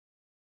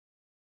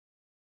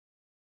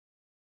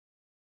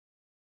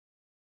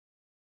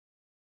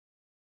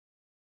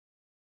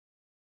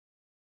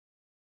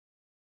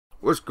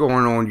What's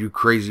going on, you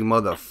crazy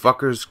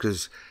motherfuckers?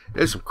 Because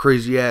there's some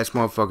crazy ass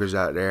motherfuckers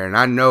out there, and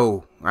I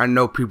know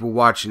people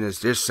watching this.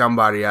 There's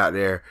somebody out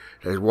there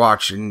that's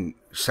watching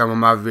some of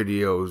my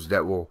videos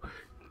that will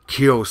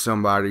kill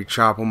somebody,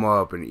 chop them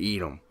up, and eat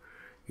them.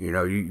 You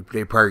know,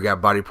 they probably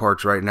got body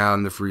parts right now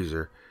in the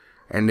freezer,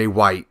 and they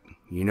white.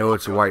 You know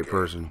it's a white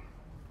person.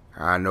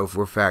 I know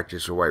for a fact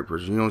it's a white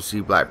person. You don't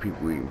see black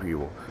people eating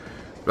people.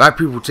 Black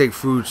people take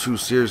food too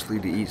seriously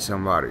to eat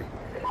somebody.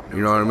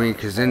 You know what I mean?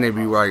 Because then they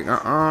be like,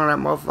 that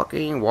motherfucker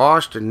ain't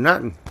washed or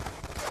nothing.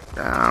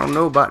 I don't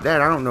know about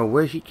that. I don't know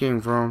where he came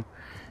from.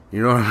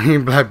 You know what I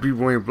mean? Black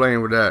people ain't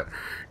playing with that.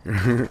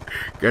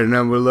 Got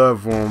nothing but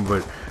love for them,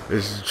 but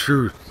this is the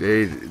truth.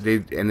 They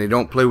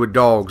don't play with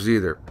dogs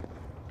either.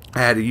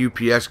 I had a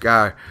UPS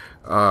guy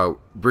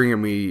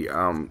bringing me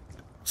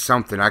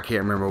something. I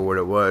can't remember what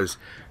it was.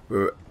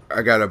 But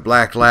I got a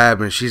black lab,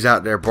 and she's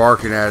out there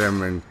barking at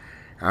him, and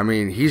I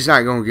mean, he's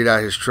not going to get out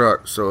of his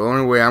truck, so the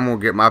only way I'm going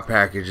to get my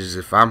package is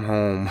if I'm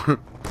home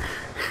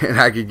and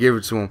I can give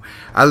it to him.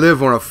 I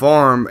live on a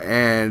farm,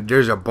 and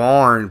there's a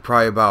barn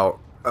probably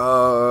about,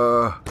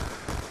 I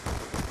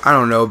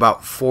don't know,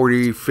 about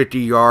 40, 50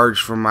 yards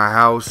from my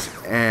house,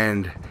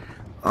 and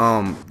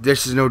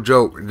this is no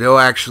joke. They'll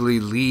actually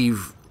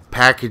leave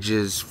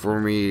packages for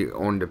me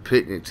on the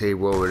picnic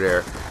table over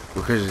there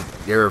because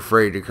they're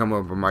afraid to come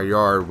up in my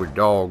yard with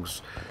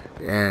dogs.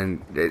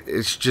 And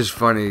it's just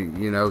funny,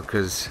 you know,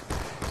 because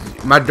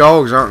my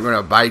dogs aren't going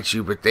to bite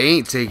you, but they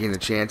ain't taking a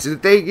chance. And the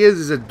thing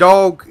is a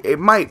dog, it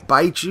might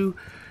bite you,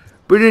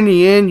 but in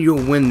the end,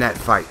 you'll win that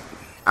fight.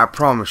 I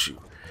promise you.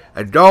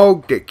 A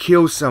dog that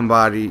kills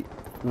somebody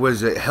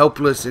was a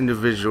helpless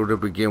individual to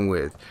begin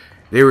with.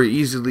 They were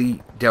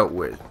easily dealt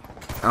with.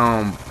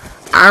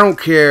 I don't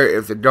care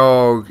if the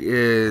dog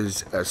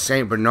is a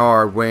Saint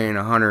Bernard weighing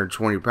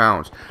 120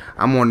 pounds.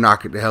 I'm going to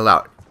knock it the hell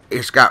out.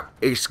 It's got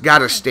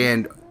to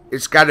stand.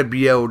 It's got to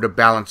be able to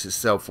balance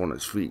itself on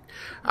its feet.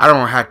 I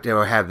don't have to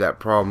have that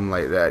problem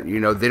like that.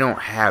 You know, they don't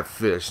have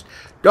fists.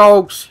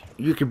 Dogs,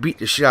 you can beat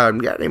the shit out of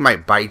them. Yeah, they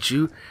might bite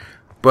you,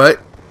 but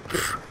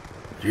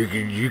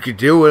you can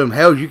deal with them.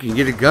 Hell, you can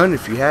get a gun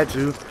if you had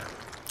to.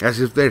 That's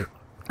if they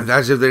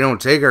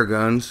don't take our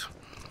guns.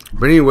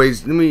 But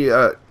anyways, let me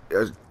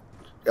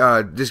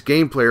this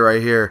gameplay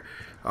right here,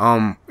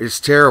 it's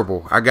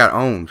terrible. I got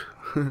owned.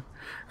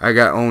 I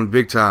got owned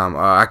big time.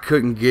 I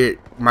couldn't get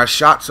my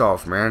shots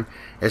off, man.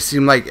 It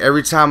seemed like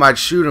every time I'd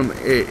shoot them,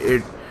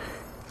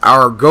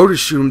 or go to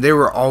shoot them, they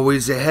were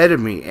always ahead of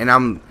me. And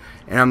I'm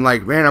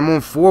like, man, I'm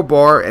on 4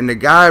 bar, and the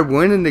guy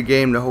winning the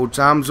game the whole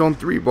time is on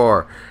 3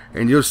 bar.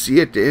 And you'll see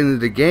at the end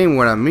of the game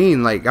what I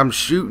mean. Like, I'm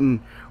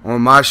shooting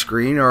on my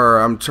screen, or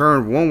I'm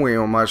turned one way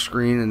on my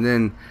screen, and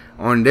then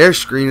on their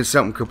screen is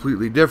something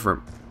completely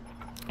different.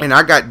 And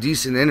I got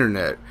decent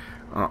internet,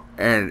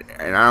 and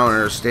I don't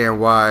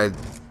understand why.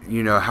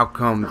 You know, how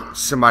come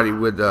somebody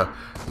with a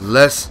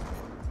less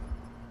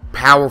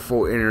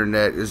powerful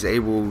internet is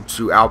able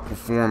to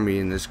outperform me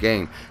in this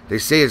game? They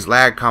say it's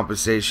lag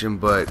compensation,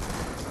 but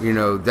you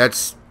know,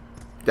 that's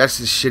a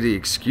shitty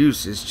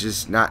excuse. It's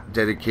just not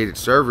dedicated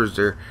servers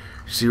there.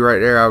 See right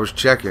there, I was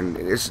checking.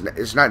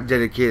 It's not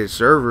dedicated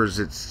servers.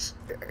 It's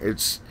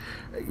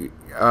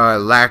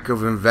lack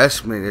of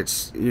investment.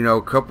 It's, you know,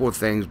 a couple of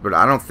things, but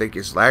I don't think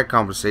it's lag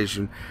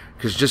compensation.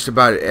 Because just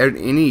about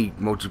any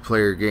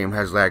multiplayer game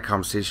has lag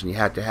compensation. You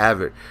have to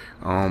have it.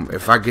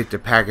 If I get the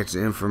packets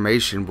of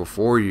information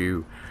before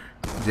you,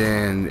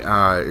 then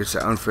it's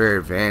an unfair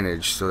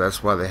advantage. So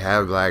that's why they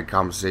have lag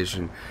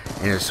compensation.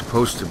 And it's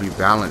supposed to be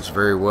balanced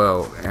very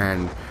well.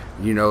 And,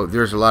 you know,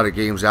 there's a lot of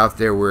games out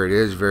there where it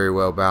is very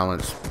well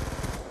balanced.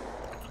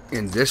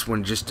 And this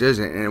one just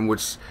isn't. And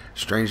what's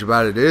strange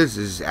about it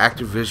is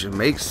Activision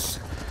makes...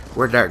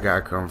 Where'd that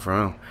guy come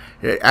from?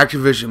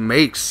 Activision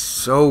makes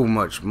so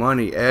much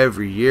money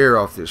every year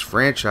off this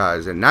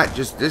franchise, and not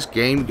just this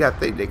game.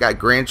 They got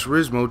Gran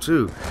Turismo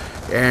too,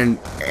 and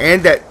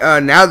that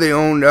now they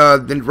own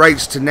the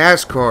rights to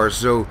NASCAR,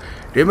 so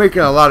they're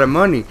making a lot of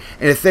money.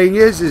 And the thing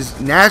is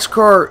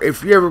NASCAR,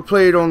 if you ever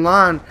played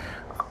online,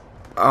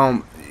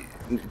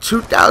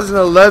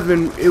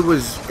 2011 it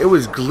was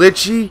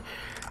glitchy,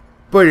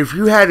 but if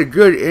you had a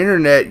good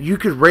internet, you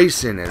could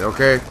race in it.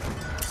 Okay,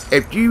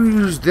 if you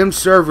use them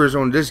servers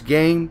on this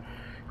game,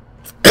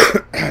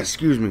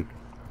 excuse me,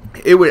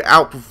 it would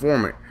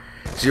outperform it.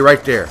 See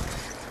right there,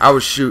 I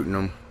was shooting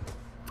them,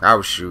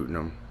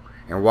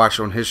 and watch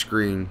on his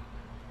screen,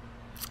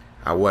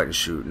 I wasn't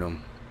shooting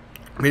them.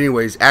 But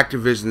anyways,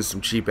 Activision's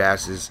some cheap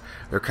asses.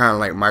 They're kind of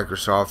like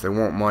Microsoft. They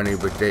want money,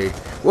 but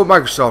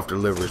Microsoft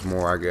delivers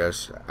more, I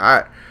guess.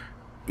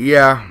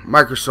 Yeah,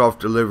 Microsoft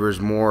delivers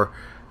more.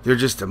 They're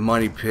just a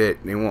money pit.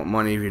 They want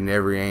money in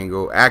every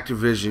angle.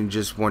 Activision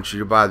just wants you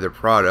to buy their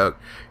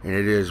product, and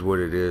it is what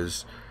it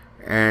is.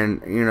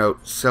 And, you know,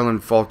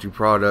 selling faulty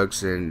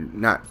products and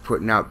not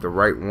putting out the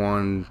right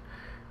one,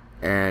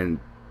 and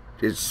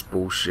it's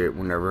bullshit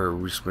whenever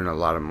we spend a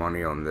lot of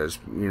money on this,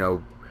 you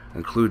know,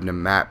 including the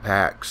map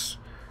packs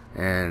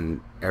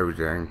and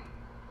everything.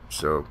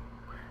 So,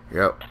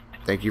 yep.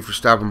 Thank you for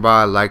stopping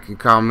by. Like and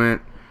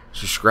comment.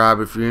 Subscribe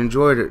if you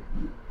enjoyed it.